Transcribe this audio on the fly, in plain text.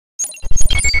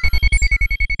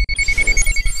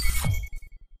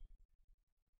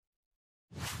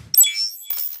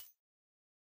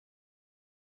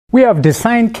We have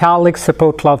designed Calix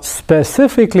Support Cloud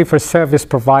specifically for service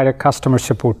provider customer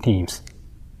support teams.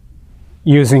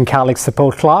 Using Calix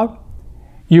Support Cloud,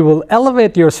 you will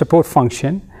elevate your support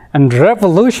function and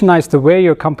revolutionize the way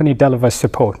your company delivers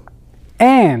support.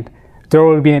 And there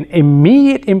will be an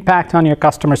immediate impact on your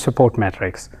customer support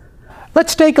metrics.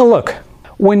 Let's take a look.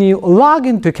 When you log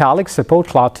into Calix Support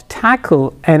Cloud to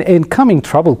tackle an incoming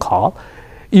trouble call,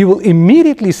 you will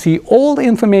immediately see all the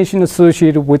information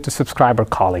associated with the subscriber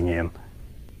calling in.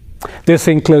 This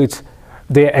includes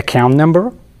their account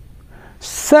number,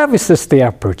 services they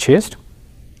have purchased,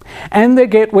 and their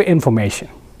gateway information.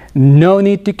 No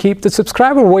need to keep the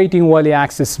subscriber waiting while you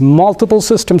access multiple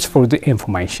systems for the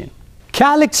information.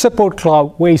 Calix Support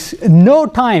Cloud wastes no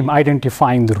time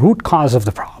identifying the root cause of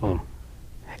the problem.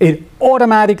 It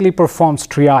automatically performs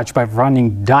triage by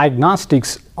running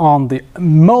diagnostics on the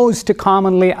most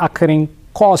commonly occurring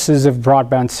causes of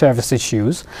broadband service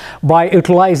issues by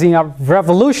utilizing a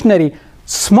revolutionary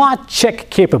smart check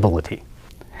capability.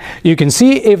 You can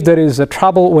see if there is a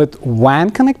trouble with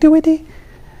WAN connectivity,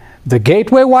 the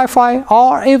gateway Wi-Fi,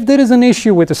 or if there is an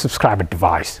issue with the subscriber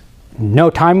device.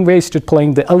 No time wasted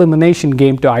playing the elimination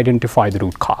game to identify the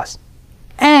root cause.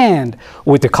 And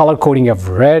with the color coding of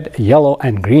red, yellow,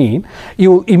 and green,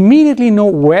 you will immediately know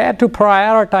where to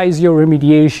prioritize your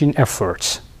remediation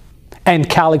efforts. And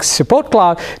Calix Support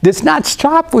Cloud does not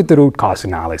stop with the root cause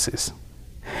analysis.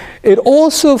 It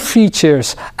also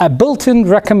features a built-in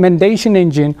recommendation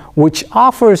engine which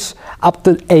offers up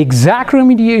the exact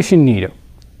remediation needed.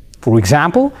 For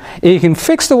example, you can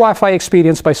fix the Wi-Fi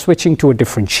experience by switching to a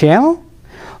different channel,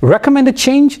 recommend a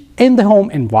change in the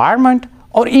home environment,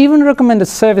 or even recommend a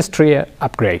service tray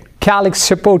upgrade. Calix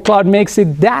Support Cloud makes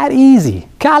it that easy.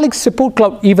 Calix Support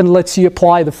Cloud even lets you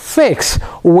apply the fix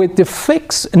with the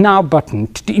Fix Now button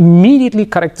to immediately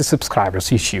correct the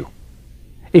subscriber's issue.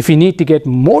 If you need to get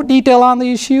more detail on the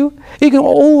issue, you can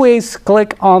always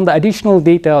click on the additional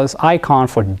details icon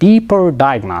for deeper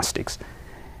diagnostics.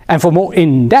 And for more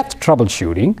in-depth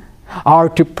troubleshooting, or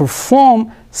to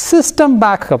perform system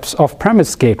backups of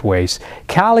premise gateways,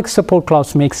 Calix Support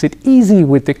Cloud makes it easy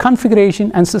with the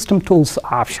configuration and system tools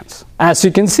options. As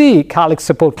you can see, Calix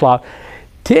Support Cloud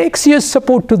takes your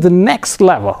support to the next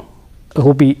level. It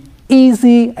will be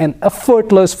easy and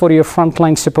effortless for your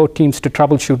frontline support teams to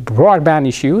troubleshoot broadband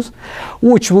issues,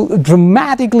 which will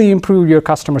dramatically improve your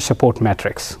customer support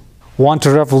metrics. Want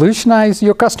to revolutionize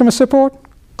your customer support?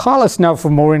 Call us now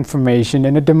for more information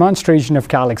and a demonstration of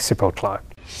Calix Support Cloud.